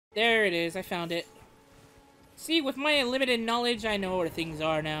There it is. I found it. See, with my limited knowledge, I know where things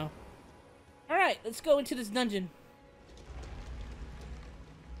are now. Alright, let's go into this dungeon.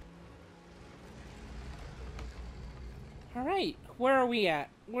 Alright, where are we at?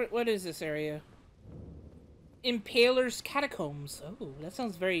 What is this area? Impaler's Catacombs. Oh, that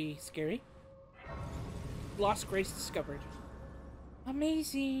sounds very scary. Lost Grace discovered.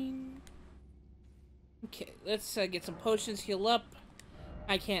 Amazing. Okay, let's get some potions, heal up.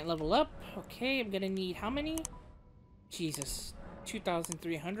 I can't level up. Okay, I'm gonna need how many? Jesus.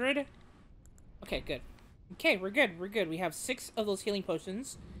 2,300. Okay, good. Okay, we're good. We're good. We have 6 of those healing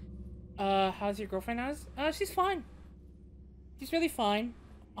potions. How's your girlfriend as? She's fine. She's really fine.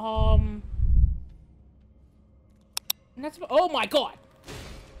 And that's about, oh my god!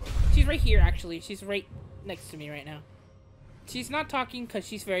 She's right here, actually. She's right next to me right now. She's not talking because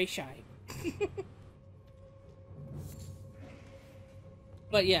she's very shy.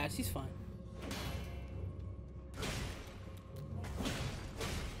 But yeah, she's fine.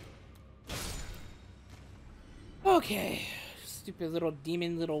 Okay. Stupid little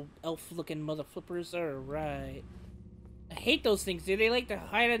demon, little elf-looking mother flippers. Alright. I hate those things, dude. They like to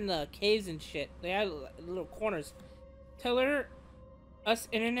hide in the caves and shit. They have little corners. Tell her us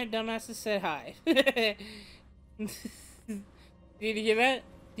internet dumbasses said hi. Did you hear that?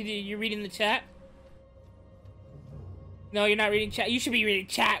 You reading the chat? No, you're not reading chat. You should be reading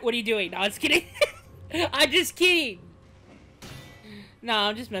chat. What are you doing? No, I'm just kidding. I'm just kidding. No,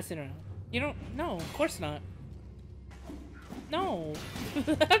 I'm just messing around. You don't? No, of course not. No.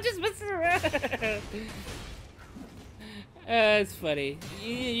 I'm just messing around. It's funny.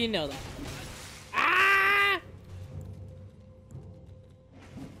 You know that. Ah!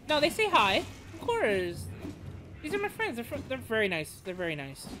 No, they say hi. Of course. These are my friends. They're very nice. They're very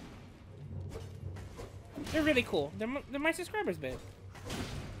nice. They're really cool. They're my subscribers, babe.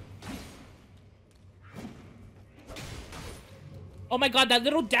 Oh my god, that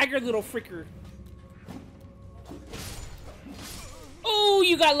little dagger, little freaker. Oh,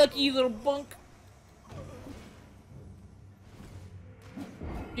 you got lucky, you little bunk.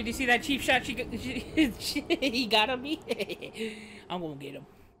 Did you see that cheap shot he got on me? I'm gonna get him.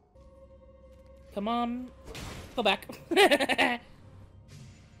 Come on. Go back.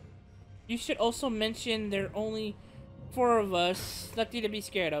 You should also mention there are only 4 of us. Nothing to be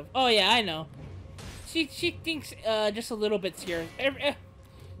scared of. Oh yeah, I know. She thinks just a little bit scared.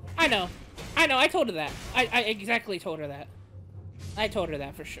 I know. I told her that. I exactly told her that. I told her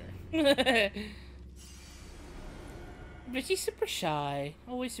that for sure. But she's super shy.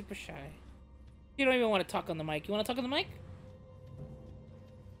 Always super shy. You don't even want to talk on the mic. You want to talk on the mic?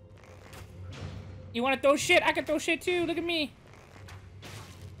 You want to throw shit? I can throw shit too. Look at me.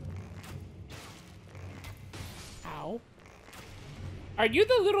 Ow. Are you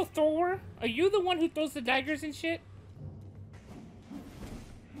the little thrower? Are you the one who throws the daggers and shit?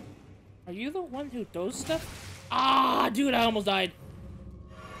 Are you the one who throws stuff? Ah, dude, I almost died.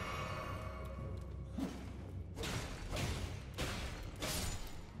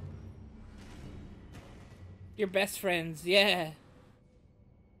 Your best friends, yeah.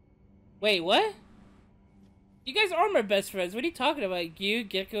 Wait, what? You guys are my best friends. What are you talking about? You,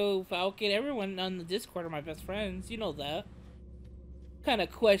 Gecko, Falcon, everyone on the Discord are my best friends. You know that. What kind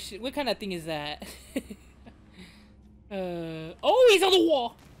of question? What kind of thing is that? Oh, he's on the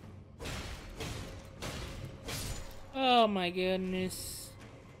wall! Oh my goodness.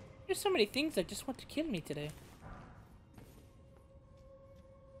 There's so many things that just want to kill me today.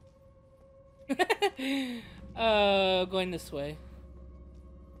 Going this way.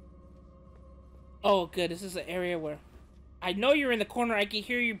 Oh, good. This is an area where I know you're in the corner. I can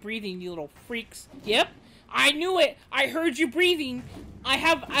hear you breathing, you little freaks. Yep, I knew it. I heard you breathing.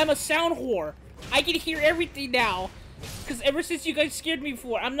 I'm a sound whore. I can hear everything now. Because ever since you guys scared me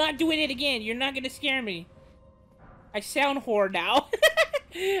before, I'm not doing it again. You're not gonna scare me. I sound whore now.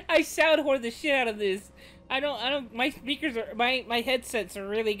 I sound whore the shit out of this. My speakers are, my headsets are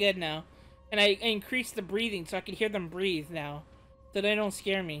really good now. And I increased the breathing so I can hear them breathe now. So they don't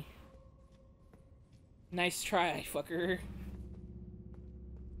scare me. Nice try, fucker.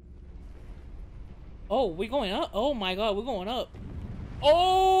 Oh, we going up? Oh my god, we're going up.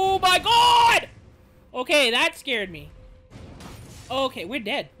 Oh my god! Okay, that scared me. Okay, we're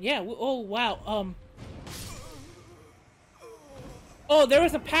dead. Yeah, oh wow, oh, there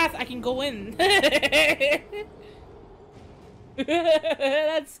was a path I can go in.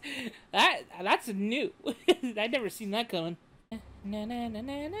 That's new. I'd never seen that coming. Na na na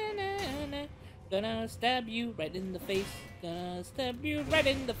na na na na. Gonna stab you right in the face. Gonna stab you right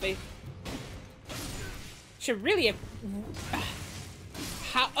in the face. Should really have...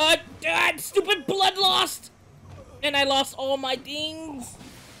 How? Stupid blood lost! And I lost all my things.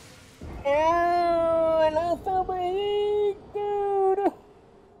 Oh, I lost all my things, dude.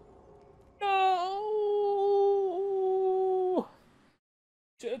 No.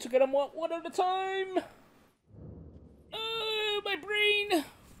 Should have took it one at a time. Oh, my brain.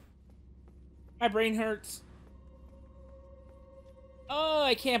 My brain hurts. Oh,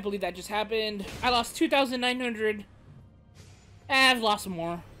 I can't believe that just happened. I lost 2,900. I've lost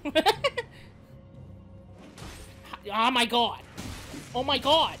more. Oh my god. Oh my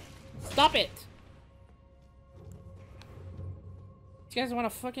god. Stop it. You guys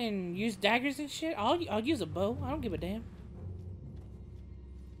want to fucking use daggers and shit? I'll use a bow. I don't give a damn.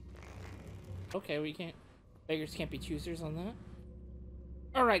 Okay, we can't. Beggars can't be choosers on that.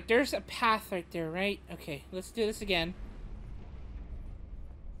 Alright, there's a path right there, right? Okay, let's do this again.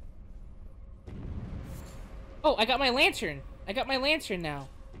 Oh, I got my lantern. I got my lantern now.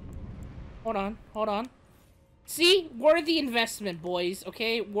 Hold on, hold on. See? Worthy investment, boys,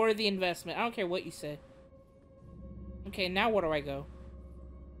 okay? Worthy investment. I don't care what you say. Okay, now where do I go?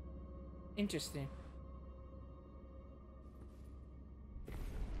 Interesting.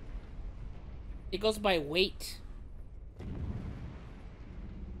 It goes by weight.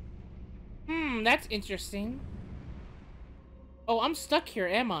 That's interesting. Oh, I'm stuck here,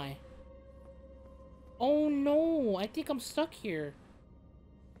 am I? Oh no, I think I'm stuck here.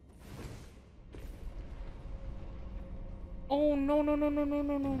 Oh no, no, no, no, no,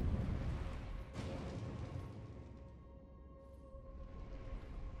 no, no.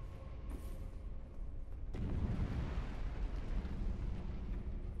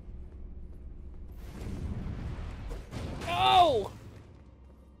 Oh!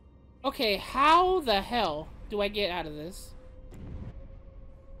 Okay, how the hell do I get out of this?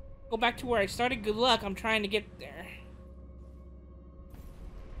 Go back to where I started. Good luck. I'm trying to get there.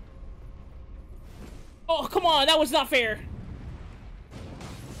 Oh, come on. That was not fair.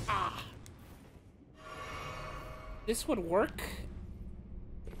 Ah. This would work.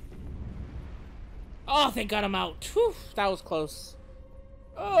 Oh, thank God I'm out. Whew, that was close.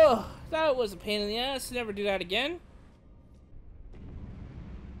 Oh, that was a pain in the ass. Never do that again.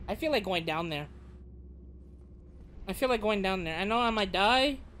 I feel like going down there. I feel like going down there. I know I might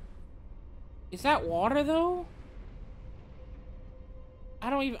die. Is that water, though? I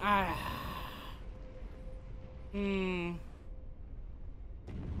don't even...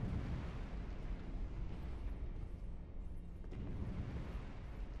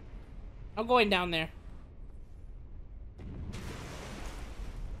 I'm going down there.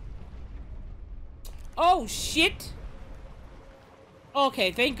 Oh, shit!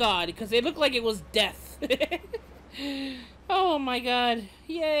 Okay, thank God, because it looked like it was death. Oh my God.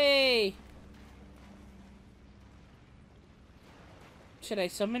 Yay! Should I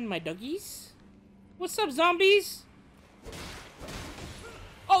summon my doggies? What's up, zombies?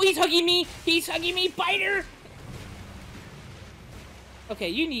 Oh, he's hugging me! He's hugging me, biter! Okay,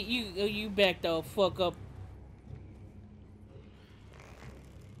 you back the fuck up.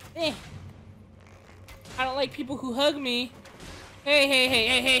 Eh. I don't like people who hug me. Hey, hey, hey,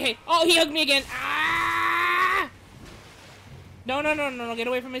 hey, hey, hey. Oh, he hugged me again. Ah! No, no, no, no, no. Get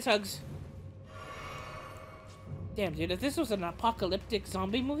away from his hugs. Damn, dude. If this was an apocalyptic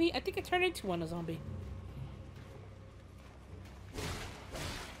zombie movie, I think it turned into one, a zombie.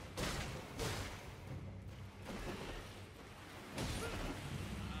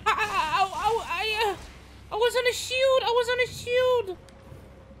 I was on a shield. I was on a shield.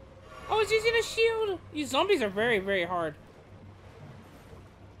 I was using a shield. These zombies are very, very hard.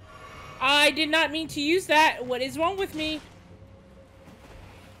 I did not mean to use that. What is wrong with me?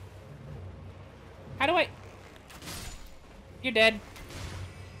 How do I... You're dead.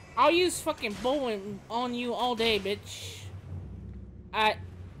 I'll use fucking bowling on you all day, bitch.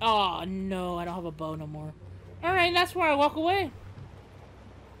 Oh, no. I don't have a bow no more. Alright, that's where I walk away.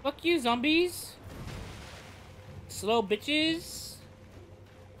 Fuck you, zombies. Slow bitches.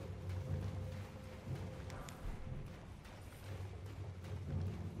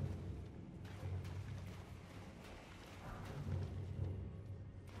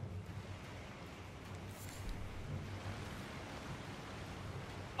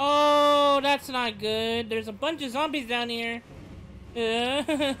 Oh, that's not good. There's a bunch of zombies down here.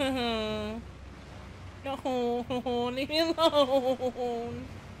 No, leave me alone.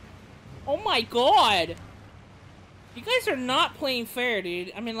 Oh my God. You guys are not playing fair,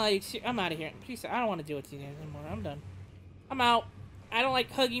 dude. I mean, like, I'm out of here. Please, I don't want to deal with you guys anymore. I'm done. I'm out. I don't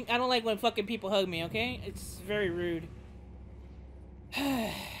like hugging. I don't like when fucking people hug me, okay? It's very rude.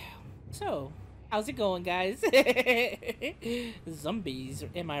 So, How's it going, guys? Zombies,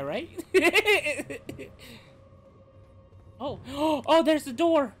 am I right? Oh, oh, there's the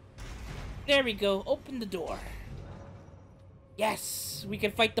door. There we go. Open the door. Yes, we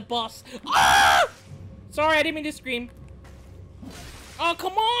can fight the boss. Ah! Sorry, I didn't mean to scream. Oh,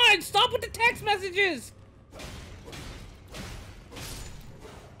 come on! Stop with the text messages!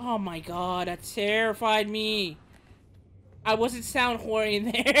 Oh my god, that terrified me. I wasn't sound hoary in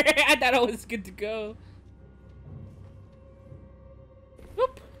there. I thought I was good to go.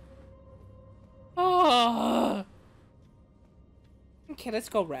 Whoop. Oh. Okay, let's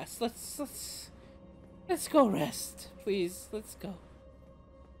go rest. Let's go rest. Please, let's go.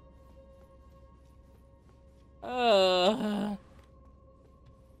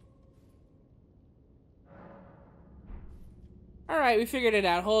 Alright, we figured it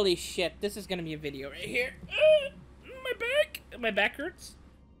out. Holy shit, this is gonna be a video right here. My back hurts.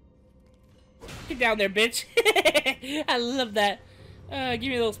 Get down there, bitch. I love that.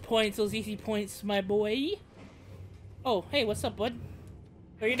 Give me those points, those easy points, my boy. Oh, hey, what's up, bud?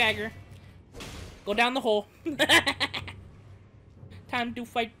 Throw your dagger. Go down the hole. Time to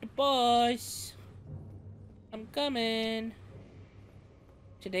fight the boss. I'm coming.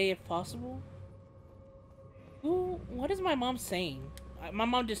 Today, if possible. Ooh, what is my mom saying? My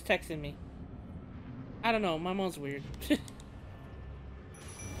mom just texted me. I don't know. My mom's weird.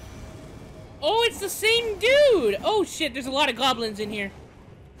 Oh, it's the same dude! Oh shit, there's a lot of goblins in here.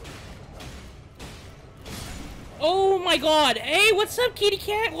 Oh my god. Hey, what's up, kitty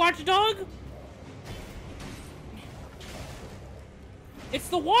cat, watchdog? It's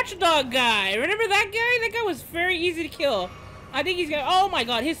the watchdog guy. Remember that guy? That guy was very easy to kill. I think he's gonna... Oh my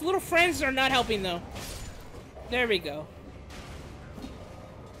god, his little friends are not helping though. There we go.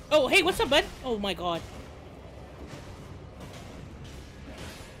 Oh, hey, what's up, bud? Oh my god.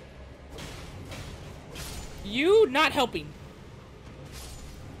 You not helping.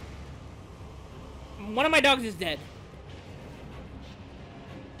 One of my dogs is dead.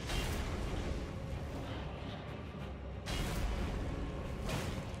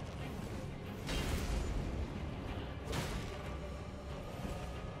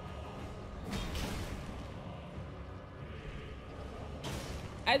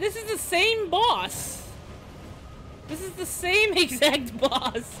 This is the same boss. This is the same exact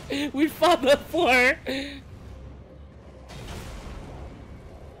boss we fought before.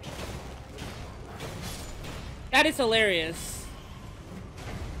 That is hilarious.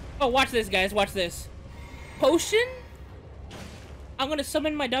 Oh, watch this, guys. Watch this. Potion? I'm gonna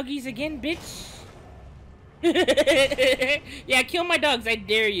summon my doggies again, bitch. Yeah, kill my dogs. I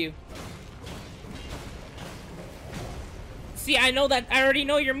dare you. See, I know that. I already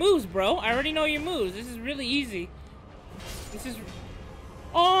know your moves, bro. I already know your moves. This is really easy. This is...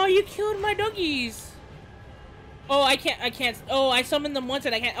 Oh, you killed my doggies. Oh, I can't. Oh, I summoned them once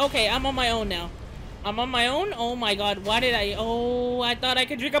and I can't. Okay, I'm on my own now. I'm on my own? Oh my god, why did I... Oh, I thought I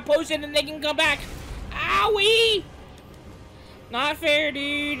could drink a potion and they can come back. Owie! Not fair,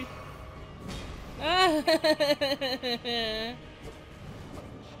 dude.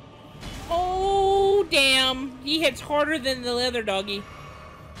 Oh, damn. He hits harder than the leather doggy.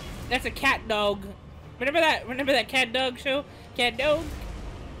 That's a CatDog. Remember that CatDog show? CatDog?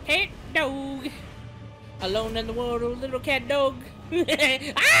 CatDog. Alone in the world, a little CatDog.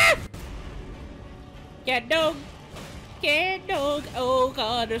 Ah! CatDog. CatDog. Oh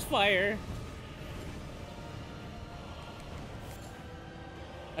god, there's fire.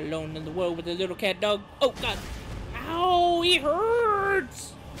 Alone in the world with a little CatDog. Oh god. Ow, he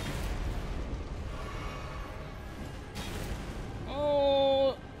hurts.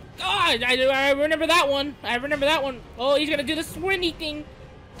 Oh god, I remember that one. I remember that one. Oh, he's gonna do the swingy thing.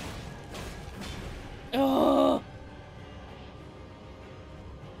 Oh.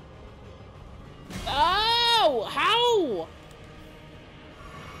 Oh, how?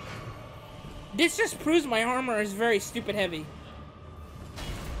 This just proves my armor is very stupid heavy.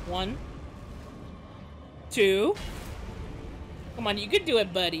 1, 2. Come on, you could do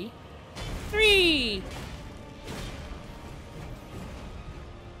it, buddy. 3.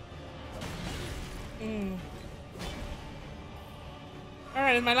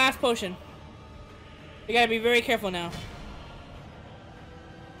 Alright, it's my last potion. You gotta be very careful now.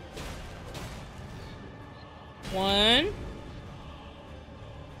 1.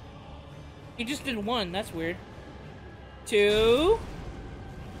 He just did 1. That's weird. 2.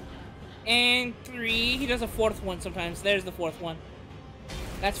 And 3. He does a 4th one sometimes. There's the 4th one.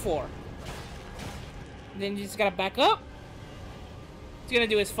 That's 4. Then you just gotta back up. He's gonna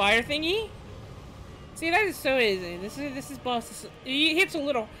do his fire thingy. See, that is so easy. This is boss. He hits a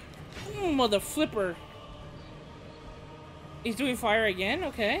little Ooh, mother flipper. He's doing fire again?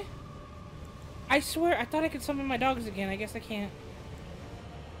 Okay. I swear, I thought I could summon my dogs again. I guess I can't.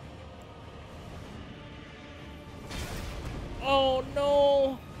 Oh,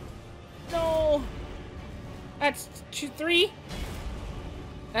 no. No. That's 3.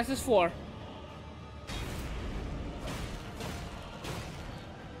 That's his 4.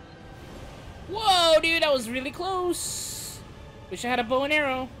 Whoa, dude, that was really close. Wish I had a bow and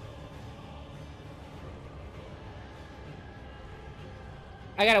arrow.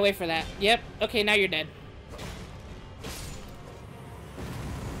 I gotta wait for that. Yep. Okay, now you're dead.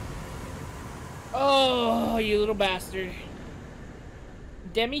 Oh, you little bastard.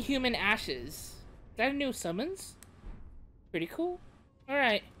 Demi-human ashes. Is that a new summons? Pretty cool.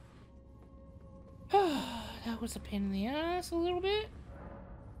 Alright. That was a pain in the ass a little bit.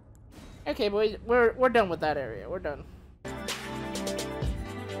 Okay, boys, we're done with that area. We're done.